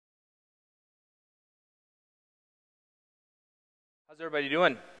How's everybody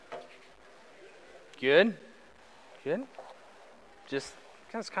doing? Good? Good? Just,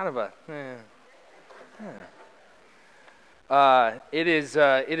 that's kind of a, It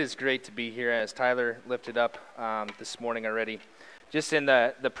is great to be here, as Tyler lifted up this morning already. Just in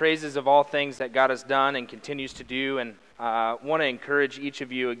the praises of all things that God has done and continues to do, and want to encourage each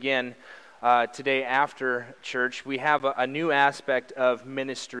of you again today after church. We have a new aspect of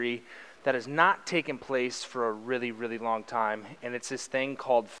ministry that has not taken place for a really, really long time, and it's this thing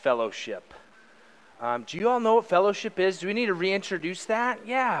called fellowship. Do you all know what fellowship is? Do we need to reintroduce that?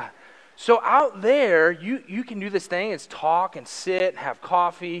 Yeah. So out there, you can do this thing. It's talk and sit, have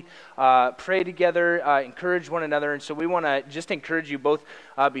coffee, pray together, encourage one another. And so we want to just encourage you both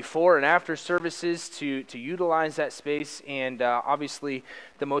before and after services to utilize that space. And obviously,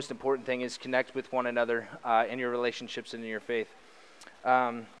 the most important thing is connect with one another in your relationships and in your faith.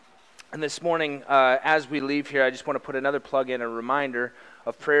 And this morning, as we leave here, I just want to put another plug in, a reminder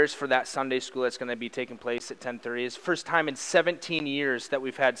of prayers for that Sunday school that's going to be taking place at 10:30. It's the first time in 17 years that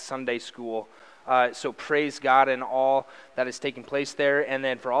we've had Sunday school. So praise God in all that is taking place there. And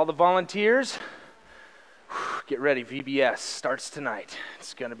then for all the volunteers, get ready. VBS starts tonight.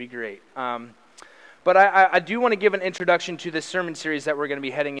 It's going to be great. But I do want to give an introduction to this sermon series that we're going to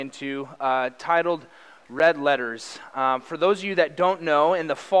be heading into, titled Red Letters. For those of you that don't know, in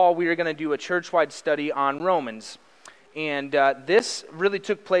the fall we are going to do a church-wide study on Romans. And this really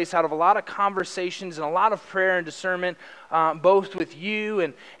took place out of a lot of conversations and a lot of prayer and discernment, both with you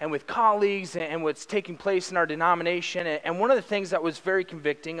and with colleagues and what's taking place in our denomination. And one of the things that was very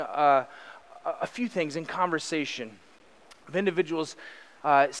convicting, a few things in conversation of individuals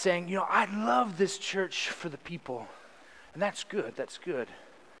saying, you know, I love this church for the people. And that's good,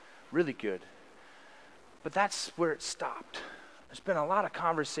 really good. But that's where it stopped. There's been a lot of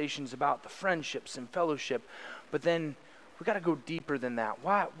conversations about the friendships and fellowship, but then we got to go deeper than that.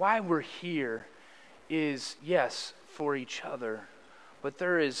 Why we're here is, yes, for each other, but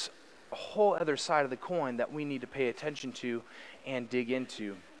there is a whole other side of the coin that we need to pay attention to and dig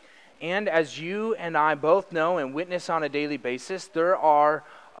into. And as you and I both know and witness on a daily basis, there are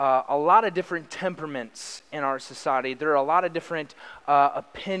a lot of different temperaments in our society. There are a lot of different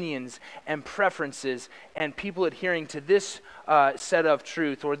opinions and preferences and people adhering to this set of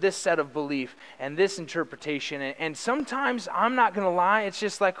truth or this set of belief and this interpretation. And sometimes, I'm not going to lie, it's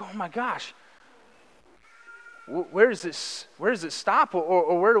just like, oh my gosh, where does it stop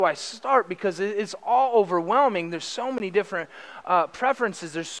or where do I start? Because it's all overwhelming. There's so many different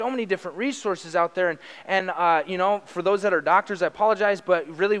preferences. There's so many different resources out there. And you know, for those that are doctors, I apologize, but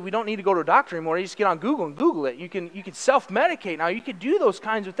really we don't need to go to a doctor anymore. You just get on Google and Google it. You can self-medicate now. You can do those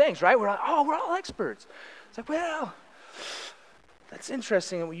kinds of things, right? We're like, oh, we're all experts. It's like, well, that's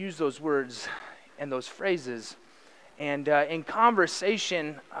interesting that we use those words and those phrases. And in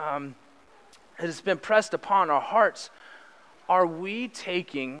conversation, it has been pressed upon our hearts. Are we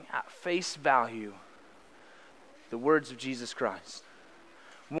taking at face value the words of Jesus Christ?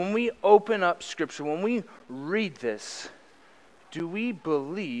 When we open up Scripture, when we read this, do we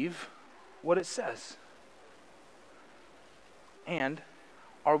believe what it says? And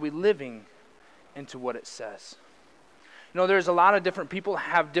are we living into what it says? You know, there's a lot of different people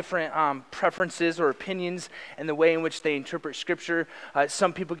have different preferences or opinions in the way in which they interpret Scripture.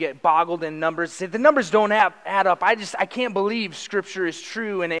 Some people get boggled in numbers. Say, the numbers don't add up. I can't believe Scripture is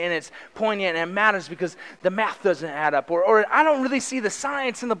true and it's poignant and it matters because the math doesn't add up. Or I don't really see the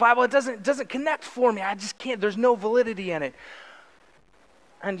science in the Bible. It doesn't connect for me. I just can't. There's no validity in it.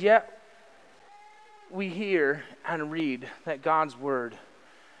 And yet, we hear and read that God's Word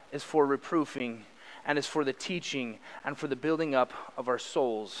is for reproofing and is for the teaching and for the building up of our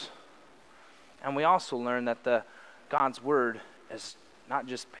souls. And we also learn that God's Word is not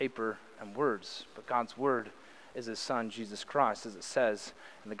just paper and words, but God's Word is His Son, Jesus Christ, as it says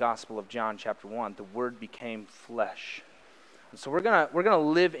in the Gospel of John chapter 1. The Word became flesh. And so we're gonna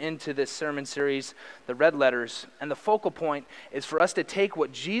live into this sermon series, the Red Letters, and the focal point is for us to take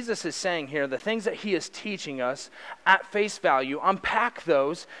what Jesus is saying here, the things that He is teaching us at face value, unpack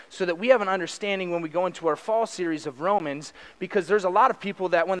those so that we have an understanding when we go into our fall series of Romans, because there's a lot of people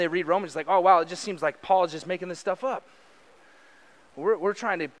that when they read Romans, like, oh wow, it just seems like Paul is just making this stuff up. We're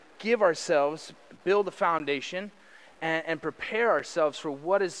trying to give ourselves, build a foundation, and prepare ourselves for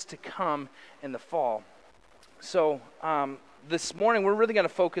what is to come in the fall. So, this morning, we're really going to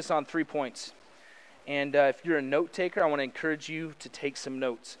focus on 3 points. And if you're a note taker, I want to encourage you to take some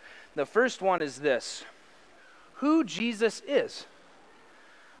notes. The first one is this: who Jesus is.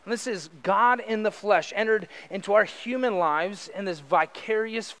 And this is God in the flesh, entered into our human lives in this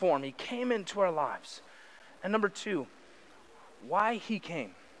vicarious form. He came into our lives. And number 2, why he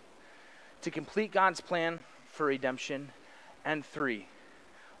came, to complete God's plan for redemption, and 3,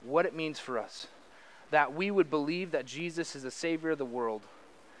 what it means for us, that we would believe that Jesus is the Savior of the world,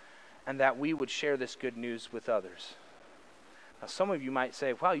 and that we would share this good news with others. Now, some of you might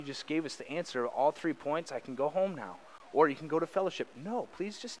say, wow, you just gave us the answer, all 3 points, I can go home now. Or you can go to fellowship. No,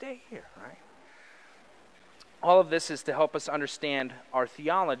 please just stay here, right? All of this is to help us understand our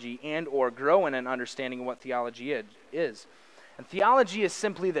theology and or grow in an understanding of what theology is. And theology is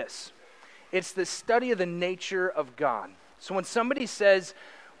simply this. It's the study of the nature of God. So when somebody says,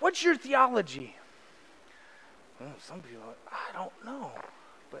 what's your theology? Well, some people are like, I don't know.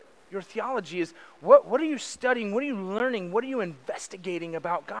 But your theology is, what are you studying? What are you learning? What are you investigating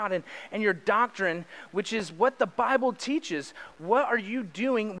about God? And your doctrine, which is what the Bible teaches. What are you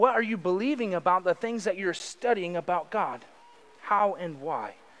doing? What are you believing about the things that you're studying about God? How and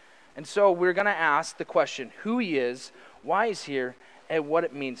why? And so we're going to ask the question, who he is, why he's here, and what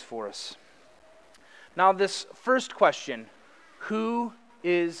it means for us. Now, this first question, who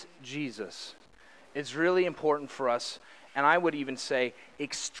is Jesus, is really important for us, and I would even say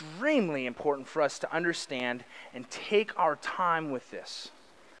extremely important for us to understand and take our time with this.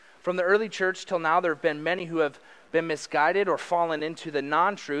 From the early church till now, there have been many who have been misguided or fallen into the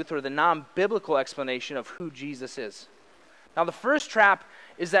non-truth or the non-biblical explanation of who Jesus is. Now, the first trap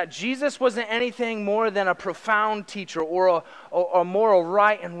is that Jesus wasn't anything more than a profound teacher or a moral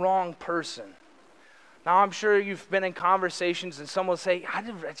right and wrong person. Now, I'm sure you've been in conversations and someone will say, I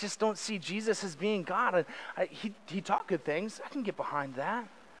just don't see Jesus as being God. He taught good things. I can get behind that.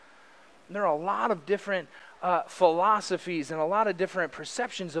 And there are a lot of different philosophies and a lot of different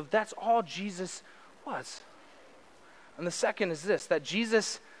perceptions of that's all Jesus was. And the second is this, that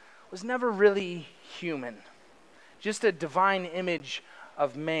Jesus was never really human, just a divine image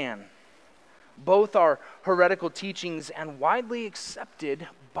of man. Both are heretical teachings and widely accepted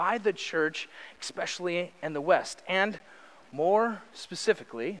by the church, especially in the West. And more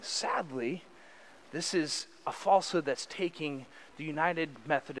specifically, sadly, this is a falsehood that's taking the United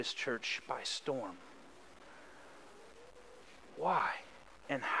Methodist Church by storm. Why?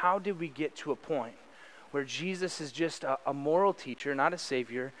 And how did we get to a point where Jesus is just a moral teacher, not a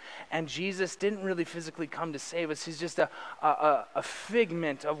savior, and Jesus didn't really physically come to save us. He's just a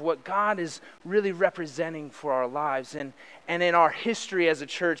figment of what God is really representing for our lives. And in our history as a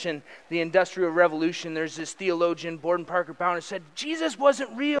church, in the Industrial Revolution, there's this theologian, Borden Parker Bound, who said, Jesus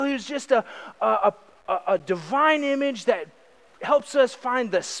wasn't real. He was just a divine image that helps us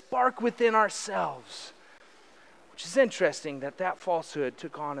find the spark within ourselves. Which is interesting that falsehood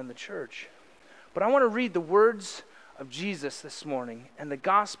took on in the church. But I want to read the words of Jesus this morning and the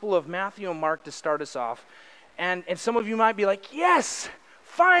Gospel of Matthew and Mark to start us off. And some of you might be like, yes,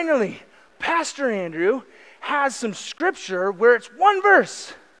 finally, Pastor Andrew has some scripture where it's one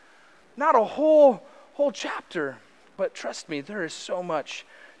verse, not a whole chapter. But trust me, there is so much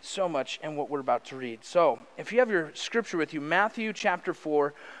in what we're about to read. So if you have your scripture with you, Matthew chapter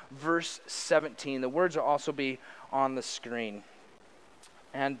 4, verse 17. The words will also be on the screen.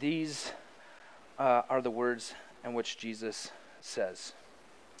 And these are the words in which Jesus says.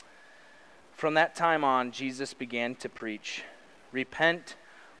 From that time on, Jesus began to preach, repent,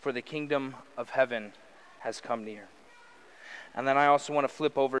 for the kingdom of heaven has come near. And then I also want to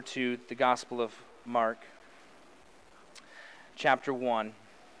flip over to the Gospel of Mark, chapter 1,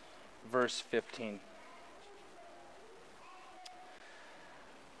 verse 15.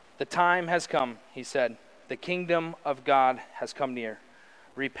 The time has come, he said. The kingdom of God has come near.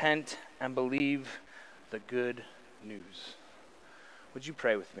 Repent and believe the good news. Would you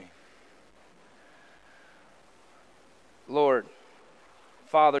pray with me? Lord,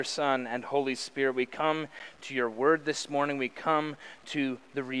 Father, Son, and Holy Spirit, we come to your word this morning. We come to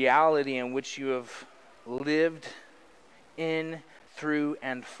the reality in which you have lived in, through,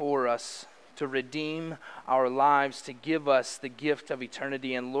 and for us to redeem our lives, to give us the gift of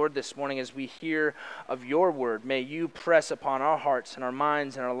eternity. And Lord, this morning as we hear of your word, may you press upon our hearts and our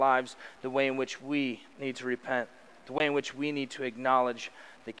minds and our lives the way in which we need to repent, the way in which we need to acknowledge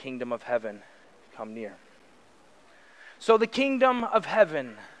the kingdom of heaven come near. So the kingdom of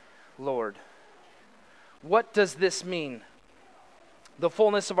heaven, Lord, what does this mean? The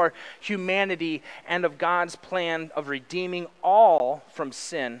fullness of our humanity and of God's plan of redeeming all from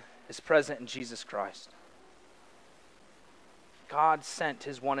sin is present in Jesus Christ. God sent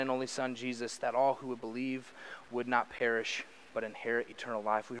his one and only Son, Jesus, that all who would believe would not perish, but inherit eternal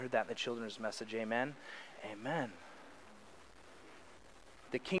life. We heard that in the children's message. Amen. Amen.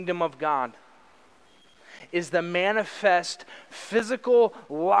 The kingdom of God is the manifest physical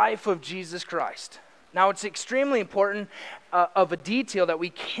life of Jesus Christ. Now, it's extremely important of a detail that we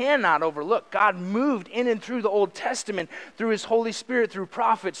cannot overlook. God moved in and through the Old Testament, through his Holy Spirit, through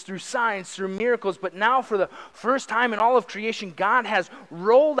prophets, through signs, through miracles. But now, for the first time in all of creation, God has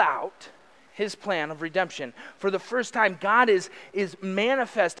rolled out his plan of redemption. For the first time, God is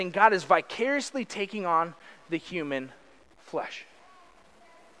manifesting, God is vicariously taking on the human flesh.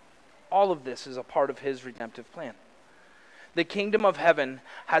 All of this is a part of his redemptive plan. The kingdom of heaven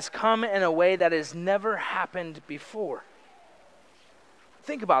has come in a way that has never happened before.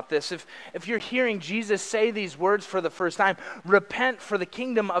 Think about this. If you're hearing Jesus say these words for the first time, repent, for the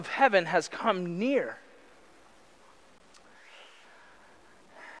kingdom of heaven has come near.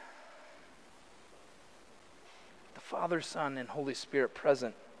 The Father, Son, and Holy Spirit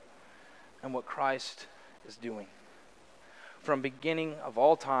present in what Christ is doing. From beginning of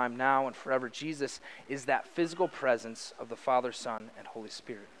all time, now and forever, Jesus is that physical presence of the Father, Son, and Holy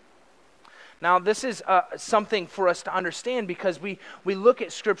Spirit. Now, this is something for us to understand because we look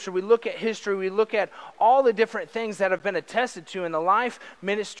at Scripture, we look at history, we look at all the different things that have been attested to in the life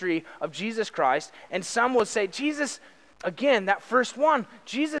ministry of Jesus Christ, and some will say, Jesus, again, that first one,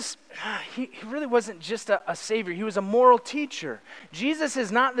 Jesus, he really wasn't just a savior. He was a moral teacher. Jesus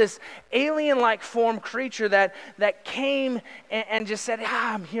is not this alien-like form creature that came and just said,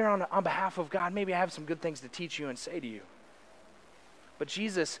 I'm here on behalf of God. Maybe I have some good things to teach you and say to you. But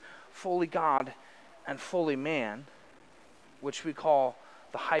Jesus, fully God and fully man, which we call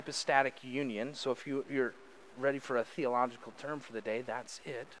the hypostatic union. So if you're ready for a theological term for the day, that's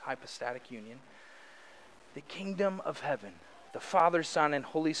it, hypostatic union. The kingdom of heaven, the Father, Son, and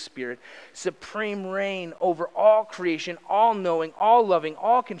Holy Spirit, supreme reign over all creation, all knowing, all loving,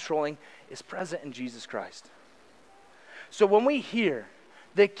 all controlling, is present in Jesus Christ. So when we hear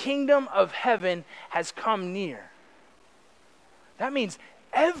the kingdom of heaven has come near, that means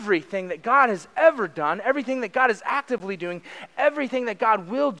everything that God has ever done, everything that God is actively doing, everything that God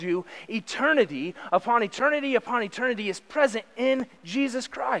will do, eternity upon eternity upon eternity, is present in Jesus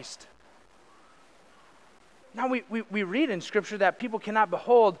Christ. Now we read in Scripture that people cannot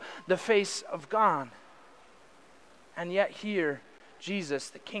behold the face of God. And yet here, Jesus,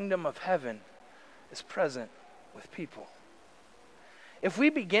 the kingdom of heaven, is present with people. If we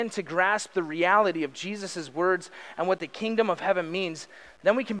begin to grasp the reality of Jesus' words and what the kingdom of heaven means,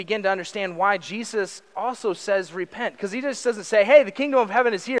 then we can begin to understand why Jesus also says repent. Because he just doesn't say, hey, the kingdom of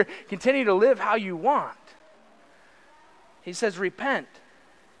heaven is here, continue to live how you want. He says repent.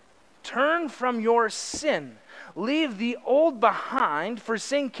 Turn from your sin. Leave the old behind, for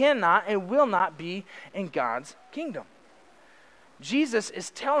sin cannot and will not be in God's kingdom. Jesus is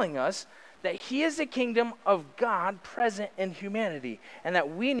telling us that he is the kingdom of God present in humanity, and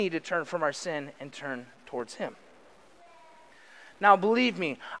that we need to turn from our sin and turn towards him. Now, believe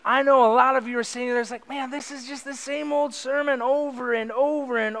me, I know a lot of you are sitting there, it's like, man, this is just the same old sermon over and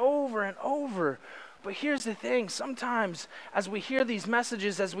over and over and over. But here's the thing, sometimes as we hear these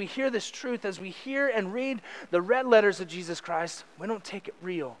messages, as we hear this truth, as we hear and read the red letters of Jesus Christ, we don't take it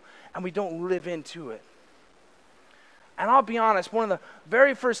real and we don't live into it. And I'll be honest, one of the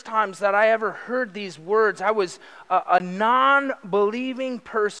very first times that I ever heard these words, I was a non-believing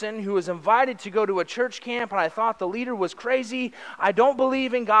person who was invited to go to a church camp, and I thought the leader was crazy. I don't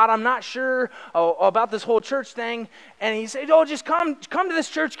believe in God. I'm not sure about this whole church thing. And he said, just come to this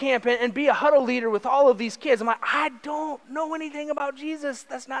church camp and be a huddle leader with all of these kids. I'm like, I don't know anything about Jesus.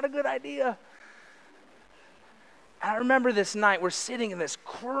 That's not a good idea. And I remember this night, we're sitting in this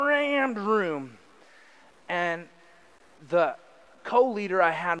crammed room, and the co-leader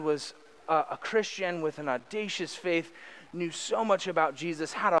I had was a Christian with an audacious faith, knew so much about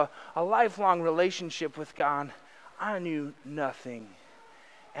Jesus, had a lifelong relationship with God. I knew nothing.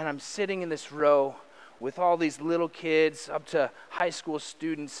 And I'm sitting in this row with all these little kids up to high school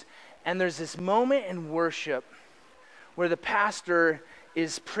students, and there's this moment in worship where the pastor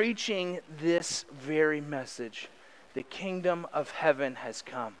is preaching this very message. The kingdom of heaven has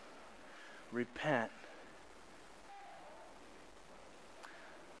come. Repent.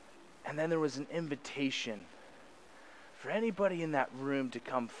 And then there was an invitation for anybody in that room to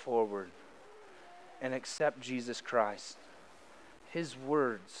come forward and accept Jesus Christ. His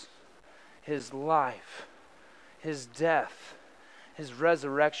words, his life, his death, his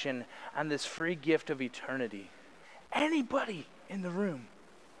resurrection, and this free gift of eternity. Anybody in the room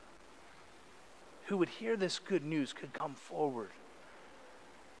who would hear this good news could come forward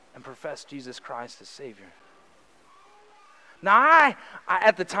and profess Jesus Christ as Savior. Now, I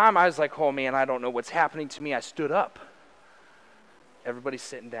at the time, I was like, oh man, I don't know what's happening to me. I stood up. Everybody's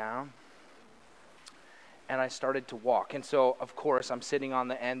sitting down. and I started to walk. And so, of course, I'm sitting on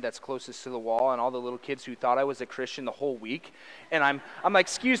the end that's closest to the wall, and all the little kids who thought I was a Christian the whole week. And I'm like,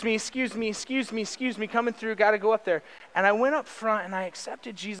 excuse me, coming through, got to go up there. And I went up front, and I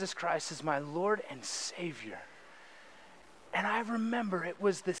accepted Jesus Christ as my Lord and Savior. And I remember it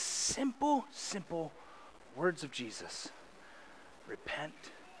was the simple words of Jesus. Repent,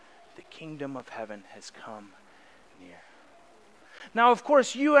 the kingdom of heaven has come near. Now, of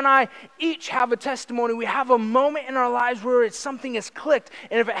course, you and I each have a testimony. We have a moment in our lives where something has clicked.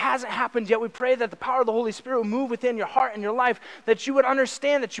 And if it hasn't happened yet, we pray that the power of the Holy Spirit will move within your heart and your life, that you would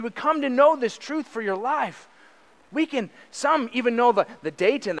understand, that you would come to know this truth for your life. Some even know the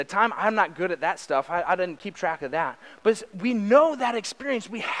date and the time. I'm not good at that stuff. I didn't keep track of that. But we know that experience.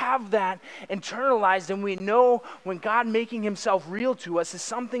 We have that internalized, and we know when God making himself real to us is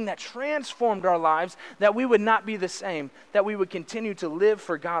something that transformed our lives, that we would not be the same, that we would continue to live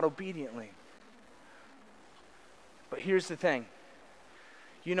for God obediently. But here's the thing.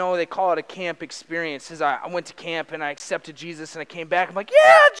 You know, they call it a camp experience. As I went to camp and I accepted Jesus and I came back, I'm like,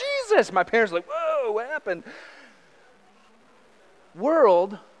 yeah, Jesus. My parents were like, whoa, what happened?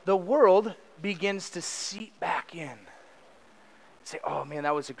 The world begins to seep back in. Say, oh man,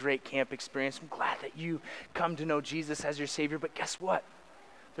 that was a great camp experience. I'm glad that you come to know Jesus as your Savior. But guess what?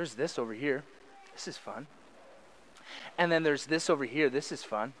 There's this over here. This is fun. And then there's this over here. This is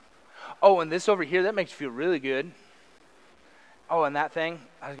fun. Oh, and this over here, that makes you feel really good. Oh, and that thing,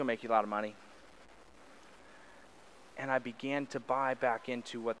 that's going to make you a lot of money. And I began to buy back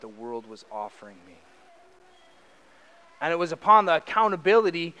into what the world was offering me. And it was upon the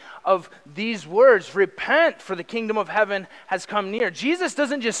accountability of these words, repent, for the kingdom of heaven has come near. Jesus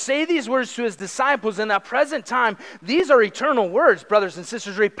doesn't just say these words to his disciples in that present time. These are eternal words, brothers and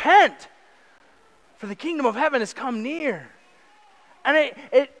sisters. Repent, for the kingdom of heaven has come near. And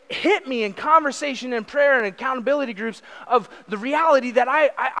it hit me in conversation and prayer and accountability groups of the reality that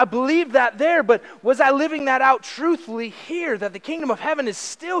I believed that there, but was I living that out truthfully here, that the kingdom of heaven is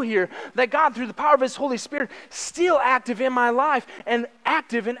still here, that God, through the power of his Holy Spirit, still active in my life and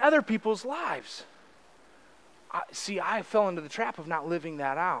active in other people's lives. I fell into the trap of not living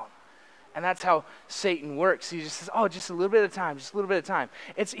that out. And that's how Satan works. He just says, oh, just a little bit of time, just a little bit of time.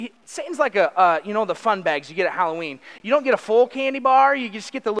 Satan's like the fun bags you get at Halloween. You don't get a full candy bar, you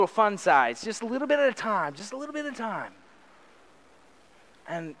just get the little fun size. Just a little bit at a time, just a little bit at a time.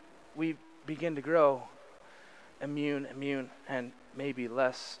 And we begin to grow immune, and maybe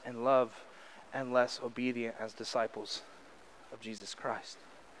less in love and less obedient as disciples of Jesus Christ.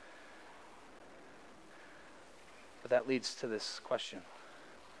 But that leads to this question.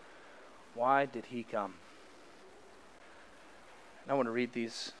 Why did he come? And I want to read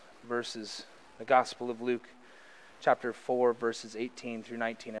these verses. The Gospel of Luke, chapter 4, verses 18 through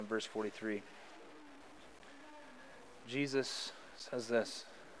 19 and verse 43. Jesus says this: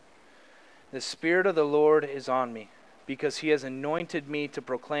 the Spirit of the Lord is on me, because he has anointed me to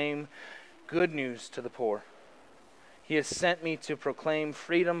proclaim good news to the poor. He has sent me to proclaim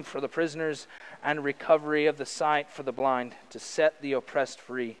freedom for the prisoners and recovery of the sight for the blind, to set the oppressed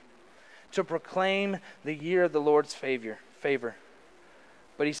free, to proclaim the year of the Lord's favor.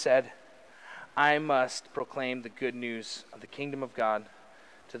 But he said, I must proclaim the good news of the kingdom of God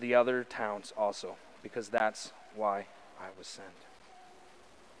to the other towns also, because that's why I was sent.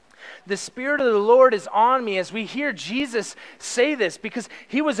 The Spirit of the Lord is on me, as we hear Jesus say this, because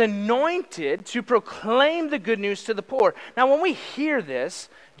he was anointed to proclaim the good news to the poor. Now, when we hear this,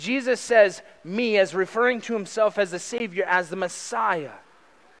 Jesus says me, as referring to himself as the Savior, as the Messiah.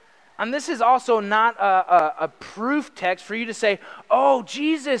 And this is also not a proof text for you to say, oh,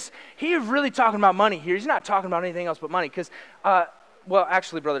 Jesus, he's really talking about money here. He's not talking about anything else but money. Because, well,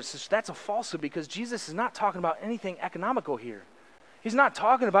 actually, brothers and sisters, that's a falsehood, because Jesus is not talking about anything economical here. He's not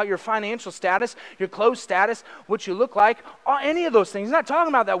talking about your financial status, your clothes status, what you look like, or any of those things. He's not talking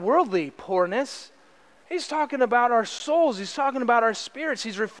about that worldly poorness. He's talking about our souls. He's talking about our spirits.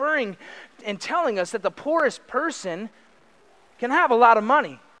 He's referring and telling us that the poorest person can have a lot of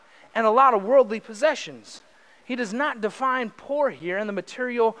money and a lot of worldly possessions. He does not define poor here in the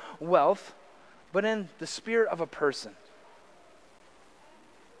material wealth, but in the spirit of a person.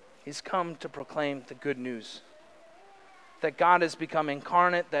 He's come to proclaim the good news that God has become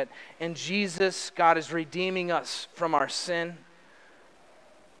incarnate, that in Jesus, God is redeeming us from our sin.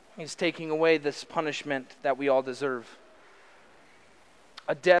 He's taking away this punishment that we all deserve.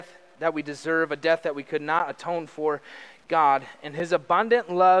 A death that we deserve, a death that we could not atone for. God, in his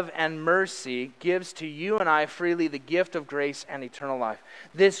abundant love and mercy, gives to you and I freely the gift of grace and eternal life.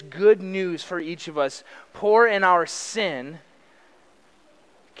 This good news for each of us, poor in our sin,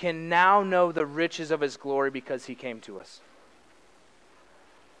 can now know the riches of his glory because he came to us.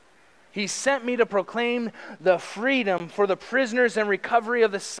 He sent me to proclaim the freedom for the prisoners and recovery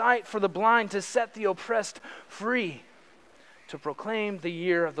of the sight for the blind, to set the oppressed free, to proclaim the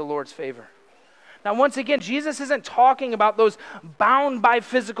year of the Lord's favor. Now, once again, Jesus isn't talking about those bound by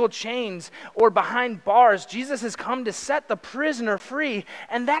physical chains or behind bars. Jesus has come to set the prisoner free,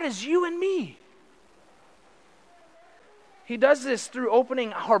 and that is you and me. He does this through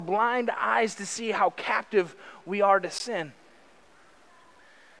opening our blind eyes to see how captive we are to sin.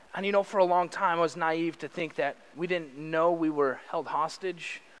 And you know, for a long time, I was naive to think that we didn't know we were held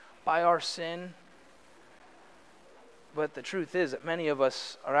hostage by our sin. But the truth is that many of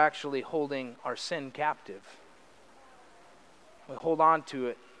us are actually holding our sin captive. We hold on to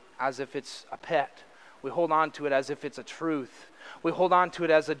it as if it's a pet. We hold on to it as if it's a truth. We hold on to it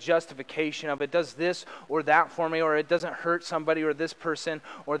as a justification of it does this or that for me, or it doesn't hurt somebody or this person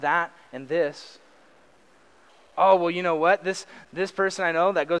or that and this. Oh, well, you know what? This person I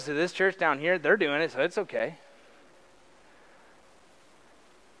know that goes to this church down here, they're doing it, so it's okay.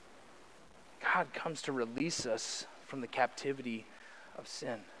 God comes to release us from the captivity of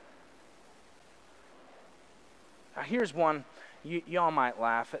sin. Now, here's one. Y'all might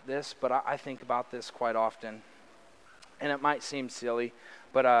laugh at this, but I think about this quite often. And it might seem silly,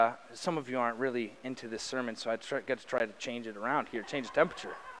 but some of you aren't really into this sermon, so I get to try to change it around here, change the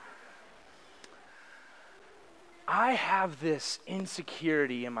temperature. I have this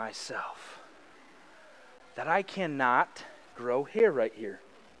insecurity in myself that I cannot grow hair right here.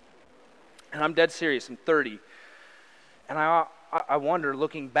 And I'm dead serious. I'm 30. And I wonder,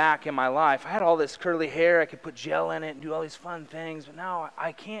 looking back in my life, I had all this curly hair. I could put gel in it and do all these fun things. But now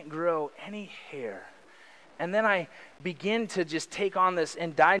I can't grow any hair. And then I begin to just take on this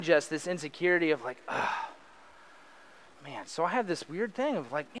and digest this insecurity of like, man. So I have this weird thing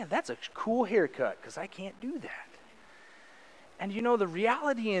of like, man, that's a cool haircut because I can't do that. And you know, the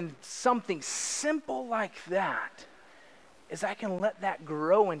reality in something simple like that is I can let that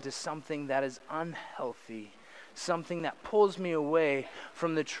grow into something that is unhealthy, something that pulls me away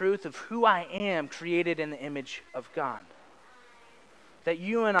from the truth of who I am, created in the image of God. That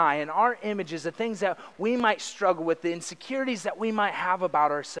you and I, and our images, the things that we might struggle with, the insecurities that we might have about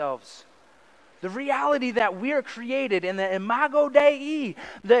ourselves, the reality that we are created in the imago Dei,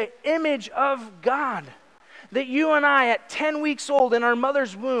 the image of God. That you and I, at 10 weeks old in our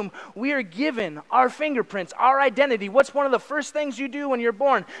mother's womb, we are given our fingerprints, our identity. What's one of the first things you do when you're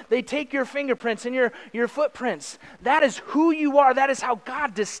born? They take your fingerprints and your footprints. That is who you are. That is how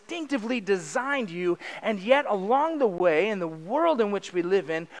God distinctively designed you. And yet, along the way, in the world in which we live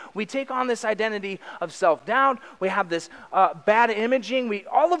in, we take on this identity of self-doubt. We have this bad imaging.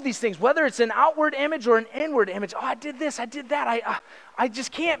 All of these things, whether it's an outward image or an inward image. Oh, I did this, I did that. I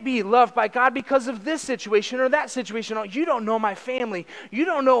just can't be loved by God because of this situation or that situation. Oh, you don't know my family. You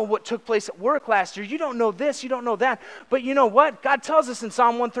don't know what took place at work last year. You don't know this. You don't know that. But you know what? God tells us in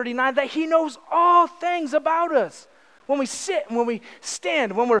Psalm 139 that He knows all things about us. When we sit and when we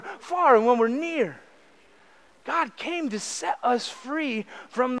stand, when we're far and when we're near. God came to set us free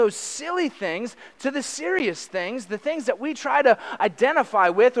from those silly things to the serious things, the things that we try to identify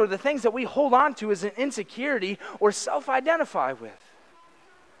with or the things that we hold on to as an insecurity or self-identify with.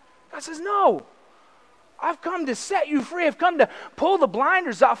 God says, no, I've come to set you free. I've come to pull the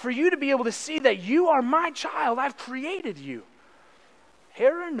blinders off for you to be able to see that you are my child. I've created you.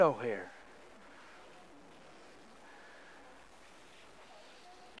 Hair or no hair.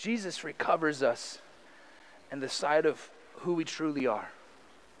 Jesus recovers us in the sight of who we truly are.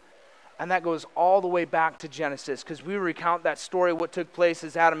 And that goes all the way back to Genesis, because we recount that story, what took place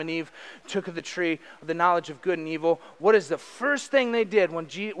as Adam and Eve took of the tree of the knowledge of good and evil. What is the first thing they did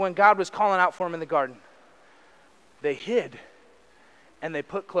when God was calling out for them in the garden? They hid and they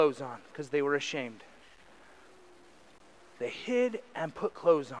put clothes on because they were ashamed. They hid and put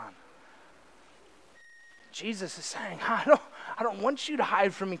clothes on. Jesus is saying, I don't want you to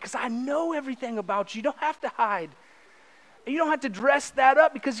hide from me because I know everything about you. You don't have to hide. You don't have to dress that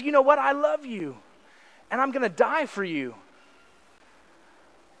up because you know what? I love you. And I'm going to die for you.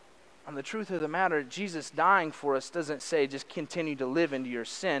 And the truth of the matter, Jesus dying for us doesn't say just continue to live into your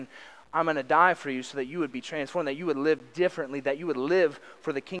sin. I'm going to die for you so that you would be transformed, that you would live differently, that you would live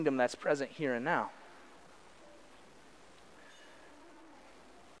for the kingdom that's present here and now.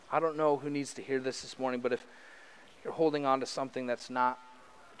 I don't know who needs to hear this morning, but if you're holding on to something that's not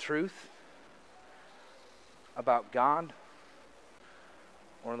truth about God,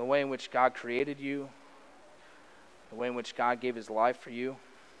 or in the way in which God created you, the way in which God gave His life for you,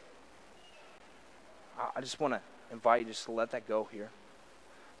 I just want to invite you just to let that go here.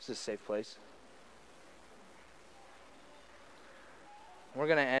 This is a safe place. We're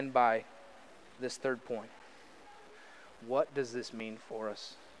going to end by this third point. What does this mean for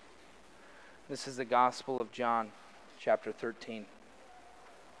us? This is the Gospel of John, chapter 13.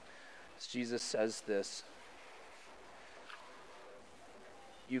 As Jesus says this,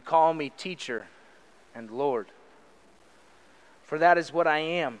 "You call me teacher and Lord, for that is what I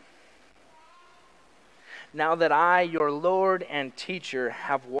am. Now that I, your Lord and teacher,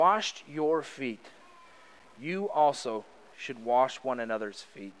 have washed your feet, you also should wash one another's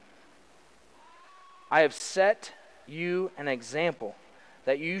feet. I have set you an example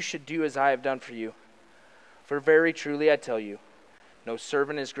that you should do as I have done for you. For very truly I tell you, no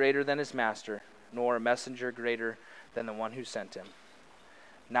servant is greater than his master, nor a messenger greater than the one who sent him.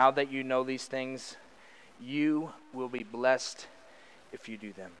 Now that you know these things, you will be blessed if you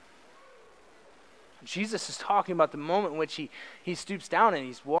do them." Jesus is talking about the moment in which he stoops down and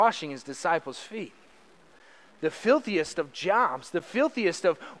he's washing his disciples' feet. The filthiest of jobs, the filthiest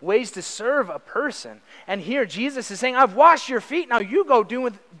of ways to serve a person. And here Jesus is saying, I've washed your feet, now you go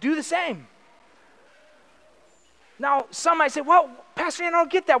do the same. Now, some might say, well, Pastor, I don't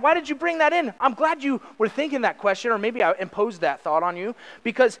get that. Why did you bring that in? I'm glad you were thinking that question, or maybe I imposed that thought on you,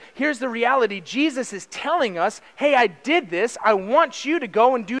 because here's the reality. Jesus is telling us, hey, I did this. I want you to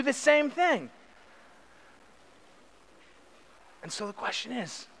go and do the same thing. And so the question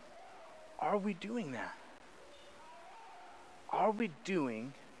is, are we doing that? Are we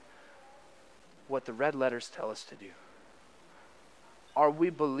doing what the red letters tell us to do? Are we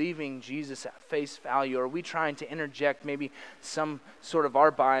believing Jesus at face value? Are we trying to interject maybe some sort of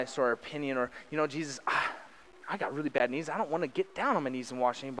our bias or our opinion, or, Jesus, I got really bad knees. I don't want to get down on my knees and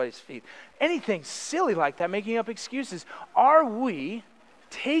wash anybody's feet. Anything silly like that, making up excuses. Are we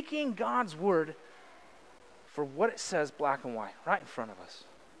taking God's word for what it says black and white, right in front of us,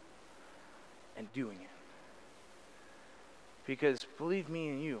 and doing it? Because believe me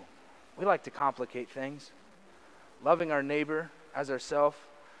and you, we like to complicate things. Loving our neighbor as ourselves,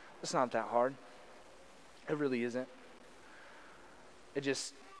 it's not that hard. It really isn't. It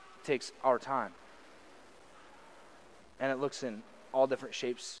just takes our time. And it looks in all different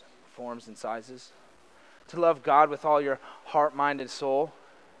shapes, forms, and sizes. To love God with all your heart, mind, and soul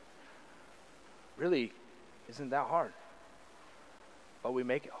really isn't that hard. But we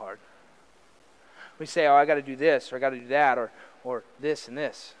make it hard. We say, I got to do this, or I got to do that, or this and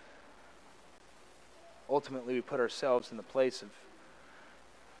this. Ultimately, we put ourselves in the place of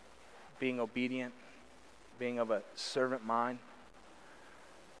being obedient, being of a servant mind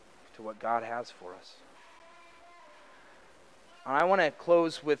to what God has for us. And I want to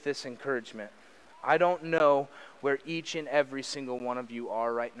close with this encouragement. I don't know where each and every single one of you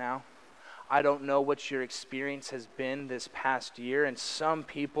are right now. I don't know what your experience has been this past year, and some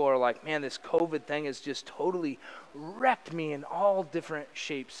people are like, man, this COVID thing has just totally wrecked me in all different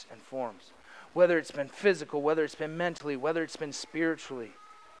shapes and forms. Whether it's been physical, whether it's been mentally, whether it's been spiritually.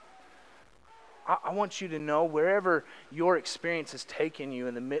 I want you to know, wherever your experience has taken you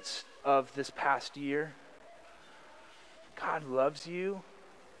in the midst of this past year, God loves you,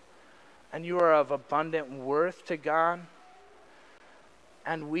 and you are of abundant worth to God.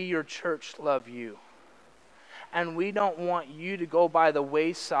 And we, your church, love you. And we don't want you to go by the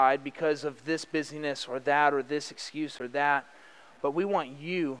wayside because of this busyness or that, or this excuse or that. But we want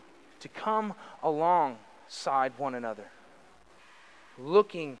you to come alongside one another,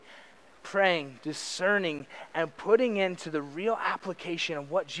 looking, praying, discerning, and putting into the real application of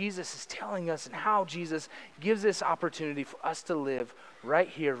what Jesus is telling us and how Jesus gives this opportunity for us to live right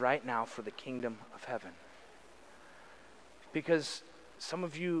here, right now, for the kingdom of heaven. Because some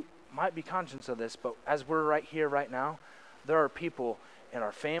of you might be conscious of this, but as we're right here, right now, there are people in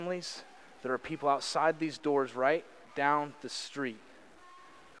our families, there are people outside these doors right down the street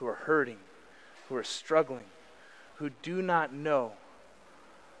who are hurting, who are struggling, who do not know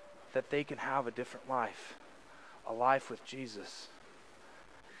that they can have a different life, a life with Jesus.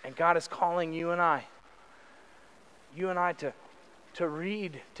 And God is calling you and I to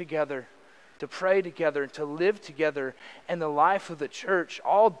read together, to pray together, to live together in the life of the church,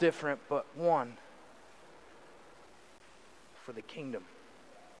 all different but one, for the kingdom,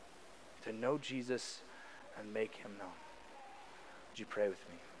 to know Jesus and make him known. Would you pray with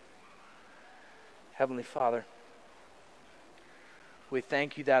me? Heavenly Father, we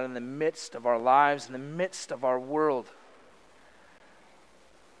thank you that in the midst of our lives, in the midst of our world,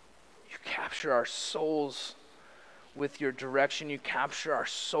 you capture our souls with your direction. You capture our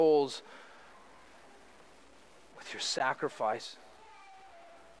souls with your sacrifice.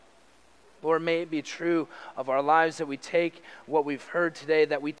 Lord, may it be true of our lives that we take what we've heard today,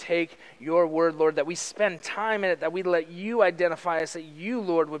 that we take your word, Lord, that we spend time in it, that we let you identify us, that you,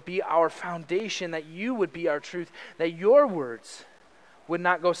 Lord, would be our foundation, that you would be our truth, that your words would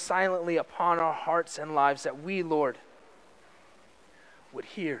not go silently upon our hearts and lives, that we, Lord, would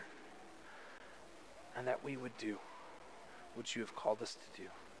hear and that we would do what you have called us to do.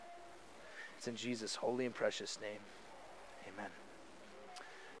 It's in Jesus' holy and precious name. Amen.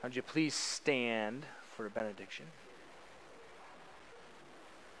 Would you please stand for a benediction?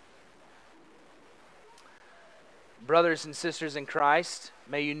 Brothers and sisters in Christ,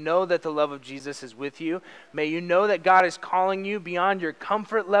 may you know that the love of Jesus is with you. May you know that God is calling you beyond your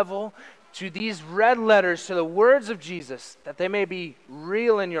comfort level to these red letters, to the words of Jesus, that they may be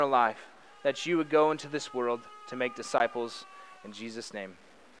real in your life, that you would go into this world to make disciples. In Jesus' name,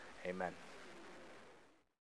 amen.